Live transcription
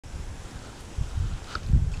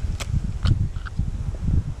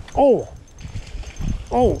Oh,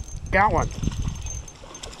 oh, got one.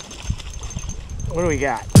 What do we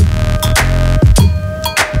got?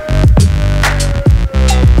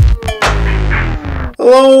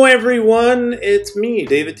 Hello everyone, it's me,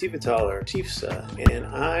 David Tiefenthaler, Tiefsa, and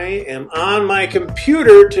I am on my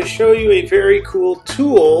computer to show you a very cool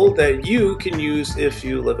tool that you can use if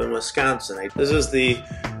you live in Wisconsin. This is the,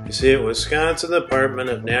 you see it, Wisconsin Department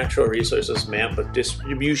of Natural Resources map of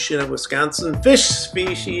distribution of Wisconsin fish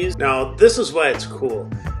species. Now this is why it's cool.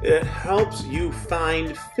 It helps you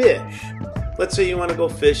find fish. Let's say you want to go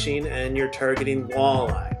fishing and you're targeting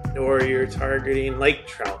walleye or you're targeting lake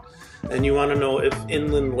trout, and you want to know if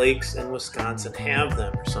inland lakes in Wisconsin have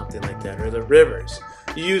them or something like that, or the rivers.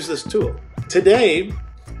 You use this tool. Today,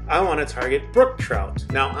 I want to target brook trout.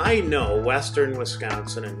 Now, I know western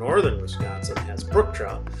Wisconsin and northern Wisconsin has brook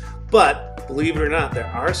trout, but believe it or not, there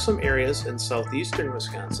are some areas in southeastern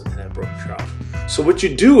Wisconsin that have brook trout. So what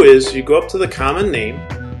you do is you go up to the common name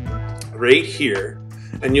right here,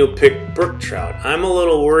 and you'll pick brook trout. I'm a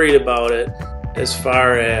little worried about it as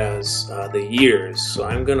far as the years, so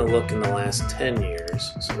I'm going to look in the last 10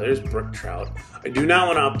 years. So there's brook trout. I do not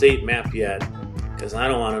want to update map yet because I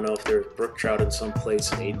don't want to know if there's brook trout in some place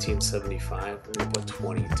in 1875. I'm going to put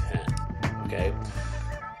 2010. Okay.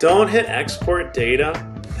 Don't hit export data.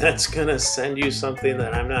 That's going to send you something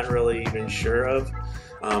that I'm not really even sure of.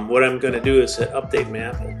 What I'm going to do is hit update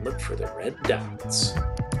map and look for the red dots.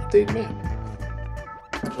 Update map.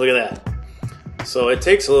 Look at that. So it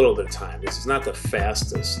takes a little bit of time. This is not the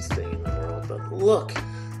fastest thing in the world, but look,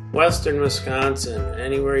 western Wisconsin,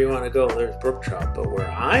 anywhere you want to go, there's brook trout. But where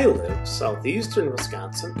I live, southeastern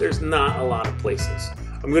Wisconsin, there's not a lot of places.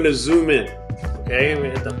 I'm going to zoom in, okay? I'm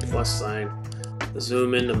going to hit the plus sign,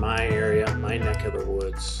 zoom into my area, my neck of the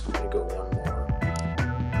woods. Let me go one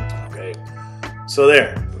more. Okay, so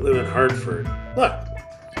there, I live in Hartford. Look,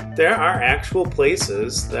 there are actual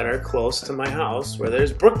places that are close to my house where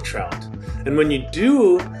there's brook trout. And when you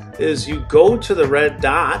do is you go to the red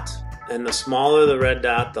dot, and the smaller the red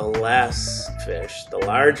dot, the less fish. The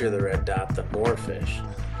larger the red dot, the more fish.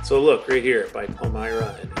 So look right here by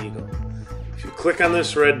Palmyra and Eagle. If you click on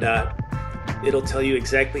this red dot, it'll tell you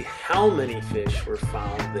exactly how many fish were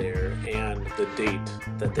found there and the date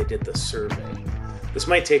that they did the survey. This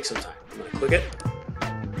might take some time. I'm going to click it.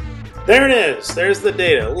 There it is. There's the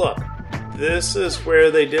data. Look, this is where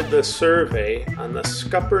they did the survey on the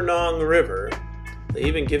Scuppernong River. They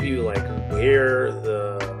even give you like where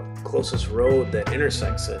the closest road that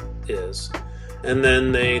intersects it is. And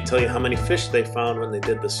then they tell you how many fish they found when they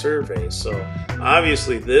did the survey. So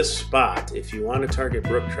obviously this spot, if you want to target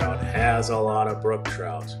brook trout, has a lot of brook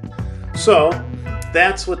trout. So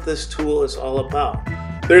that's what this tool is all about.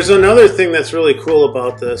 There's another thing that's really cool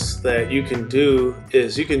about this that you can do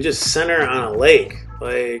is you can just center on a lake.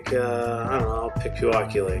 Like, I don't know, I'll pick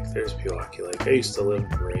Pewaukee Lake. There's Pewaukee Lake. I used to live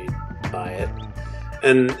right by it.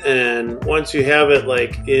 And once you have it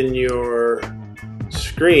like in your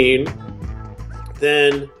screen,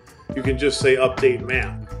 then you can just say update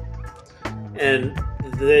map. And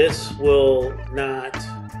this will not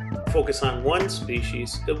focus on one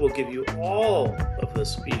species. It will give you all of the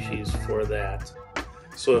species for that.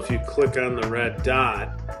 So if you click on the red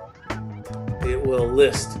dot, it will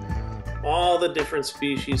list all the different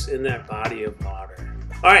species in that body of water.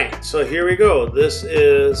 All right, so here we go. This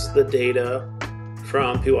is the data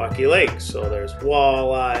from Pewaukee Lake. So there's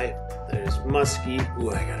walleye, there's muskie.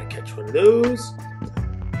 Ooh, I gotta catch one of those.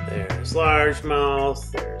 There's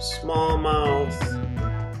largemouth, there's smallmouth,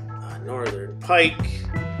 northern pike.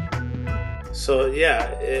 So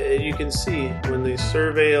yeah, you can see when they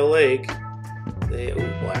survey a lake,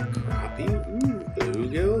 black crappie,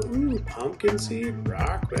 bluegill, pumpkin seed,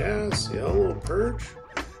 rock bass, yellow perch.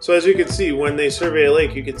 So as you can see, when they survey a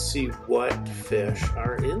lake, you can see what fish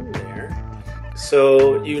are in there.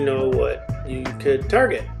 So you know what you could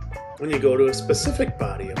target when you go to a specific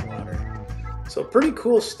body of water. So pretty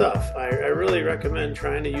cool stuff. I really recommend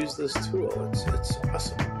trying to use this tool. It's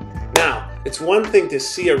awesome. Now, it's one thing to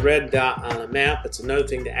see a red dot on a map. It's another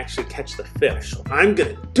thing to actually catch the fish. So I'm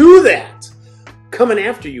going to do that. Coming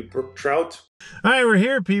after you, brook trout. All right, we're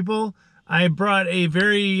here, people. I brought a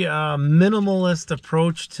very minimalist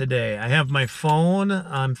approach today. I have my phone.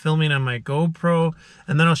 I'm filming on my GoPro,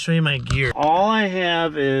 and then I'll show you my gear. All I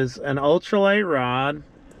have is an ultralight rod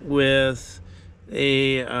with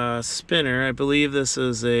a spinner. I believe this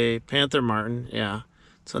is a Panther Martin. Yeah,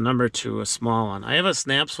 it's a number 2, a small one. I have a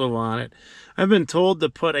snap swivel on it. I've been told to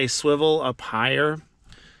put a swivel up higher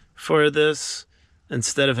for this,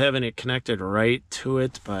 instead of having it connected right to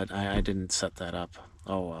it, but I didn't set that up.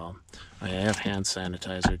 Oh well. I have hand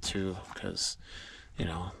sanitizer too, because you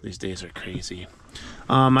know, these days are crazy.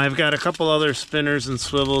 I've got a couple other spinners and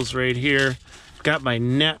swivels right here. I've got my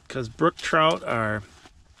net because brook trout are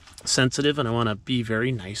sensitive and I want to be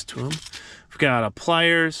very nice to them. I've got a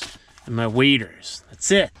pliers and my waders. That's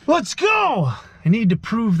it. Let's go! I need to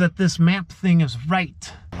prove that this map thing is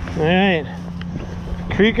right. All right,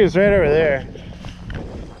 creek is right over there.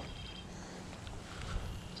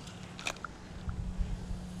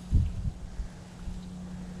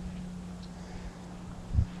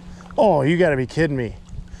 Oh, you gotta be kidding me.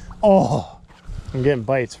 Oh, I'm getting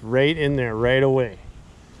bites right in there right away.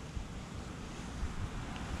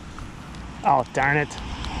 Oh, darn it.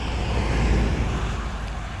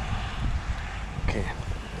 Okay,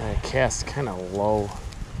 I cast kind of low.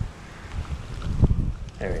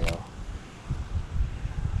 There we go.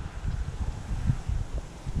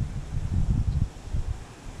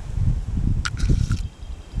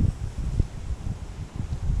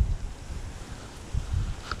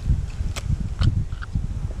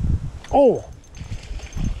 Oh!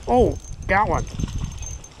 Oh, got one.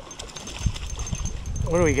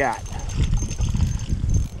 What do we got?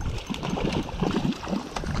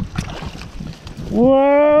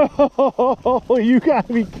 Whoa! You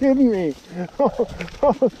gotta be kidding me.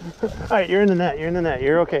 Alright, you're in the net, you're in the net.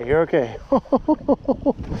 You're okay, you're okay.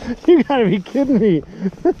 You gotta be kidding me.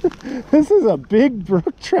 This is a big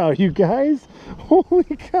brook trout, you guys.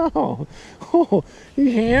 Holy cow. Oh,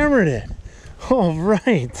 he hammered it. All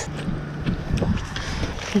right.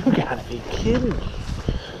 You gotta be kidding me.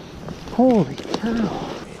 Holy cow.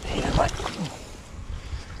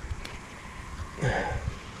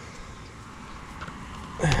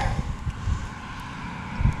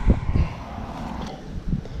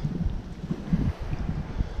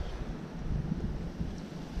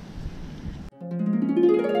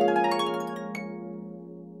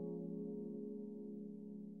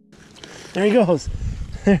 There he goes.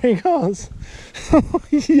 There he goes. Oh,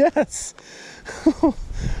 yes.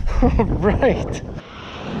 All right.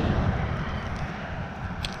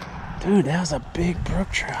 Dude, that was a big brook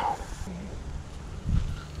trout.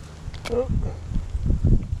 Oh.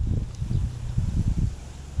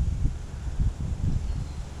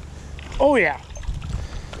 Oh yeah.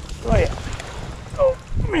 Oh yeah. Oh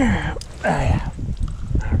yeah. Oh yeah.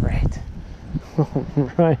 All right.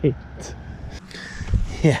 All right.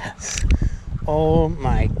 Yes. Oh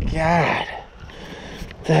my God.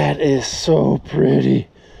 That is so pretty.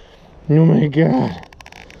 Oh my God.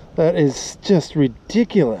 That is just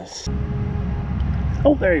ridiculous.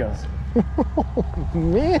 Oh, there he goes. Oh,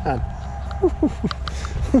 man.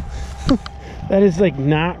 That is like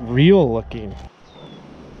not real looking.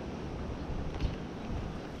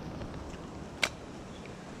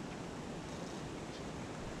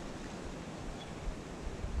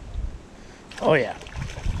 Oh yeah.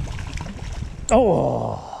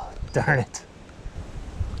 Oh, darn it.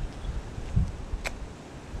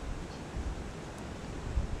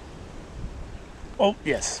 Oh,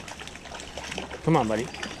 yes. Come on, buddy.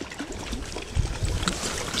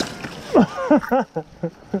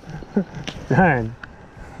 Darn.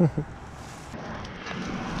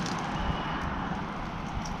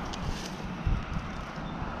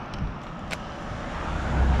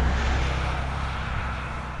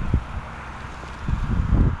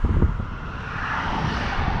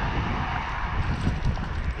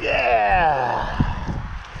 Yeah.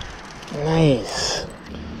 Nice.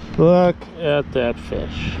 Look at that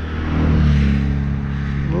fish.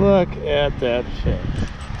 Look at that fish.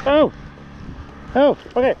 Oh! Oh,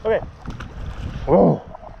 okay, okay. Whoa.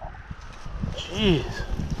 Jeez.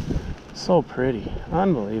 So pretty.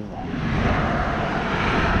 Unbelievable.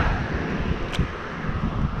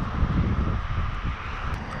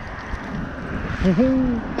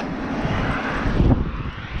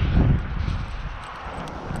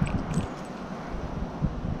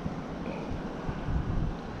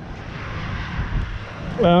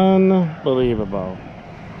 Unbelievable.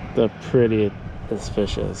 The pretty this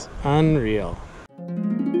fish is. Unreal.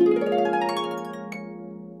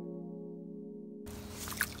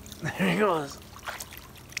 There he goes.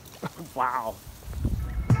 Wow.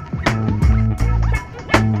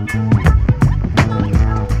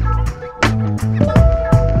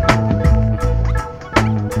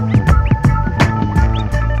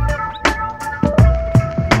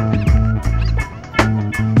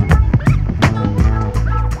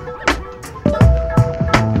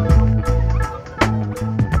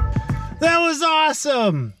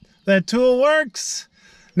 Awesome! That tool works.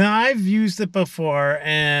 Now I've used it before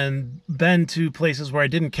and been to places where I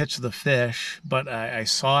didn't catch the fish, but I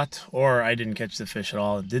saw it, or I didn't catch the fish at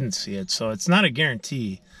all and didn't see it. So it's not a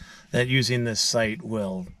guarantee that using this site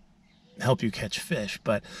will help you catch fish,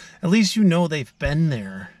 but at least you know they've been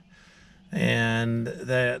there, and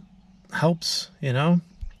that helps, you know.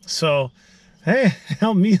 So hey, it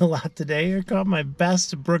helped me a lot today. I caught my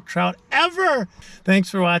best brook trout ever. Thanks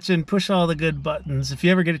for watching. Push all the good buttons. If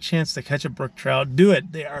you ever get a chance to catch a brook trout, do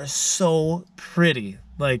it. They are so pretty,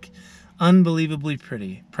 like unbelievably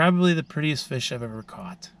pretty. Probably the prettiest fish I've ever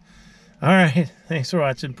caught. All right, thanks for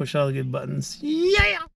watching. Push all the good buttons. Yeah.